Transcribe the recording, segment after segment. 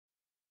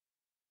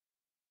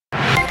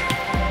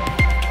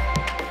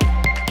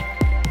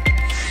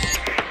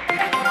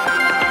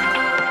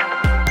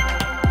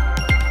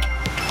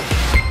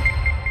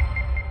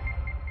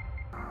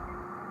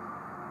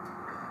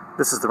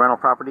This is the rental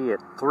property at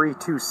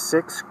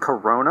 326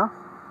 Corona.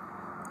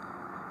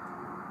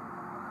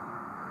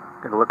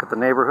 Get a look at the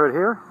neighborhood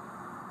here.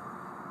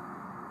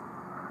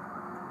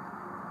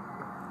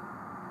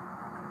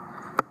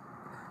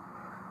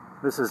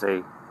 This is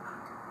a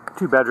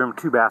 2-bedroom,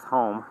 2-bath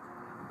home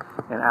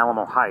in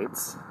Alamo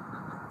Heights.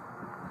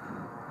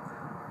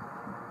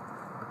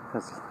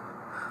 Has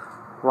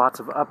lots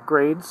of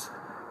upgrades.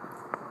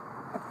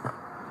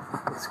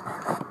 It's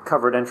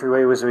covered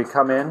entryway as we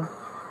come in.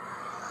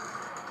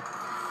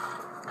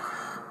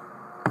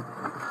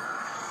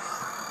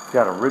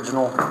 Got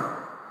original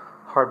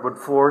hardwood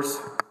floors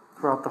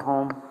throughout the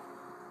home.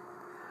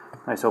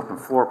 Nice open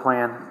floor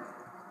plan.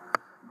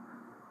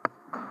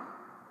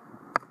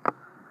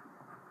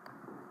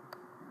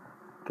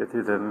 Get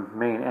through the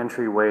main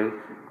entryway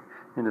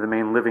into the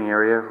main living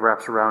area,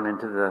 wraps around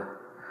into the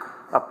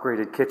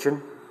upgraded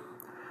kitchen.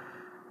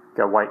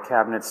 Got white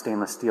cabinets,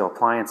 stainless steel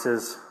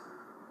appliances,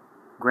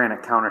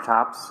 granite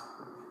countertops.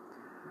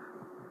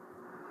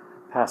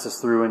 Passes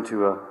through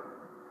into a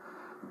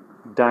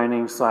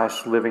dining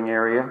 / living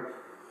area.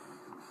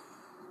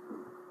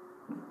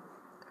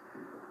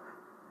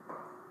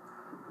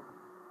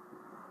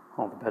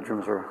 All the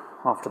bedrooms are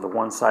off to the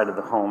one side of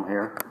the home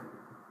here.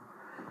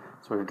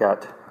 So we've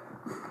got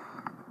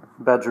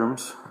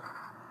bedrooms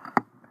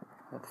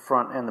at the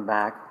front and the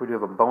back. We do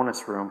have a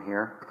bonus room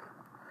here.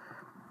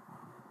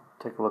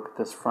 Take a look at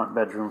this front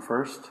bedroom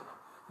first.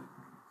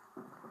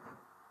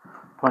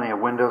 Plenty of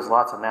windows,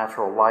 lots of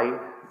natural light.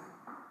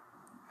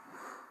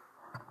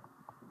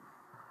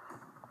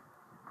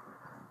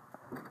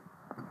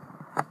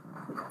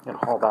 Got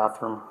a hall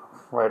bathroom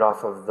right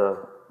off of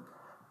the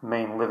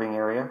main living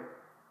area.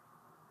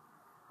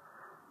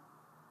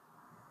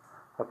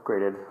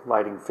 Upgraded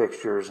lighting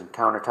fixtures and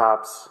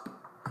countertops,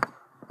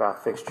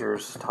 bath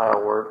fixtures, tile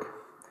work.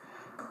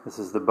 This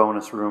is the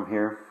bonus room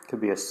here.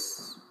 Could be a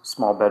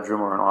small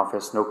bedroom or an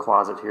office. No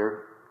closet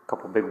here. A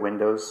couple big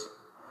windows.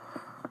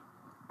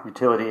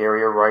 Utility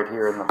area right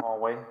here in the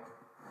hallway.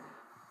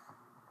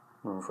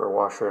 Room for a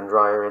washer and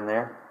dryer in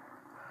there.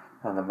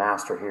 And the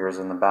master here is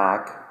in the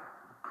back.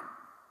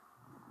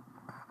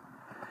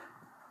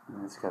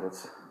 And it's got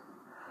its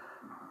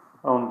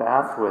own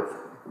bath with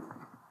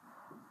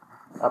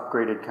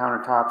upgraded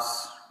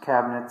countertops,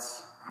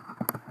 cabinets,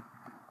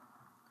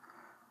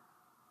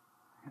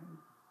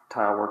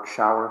 tile work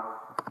shower.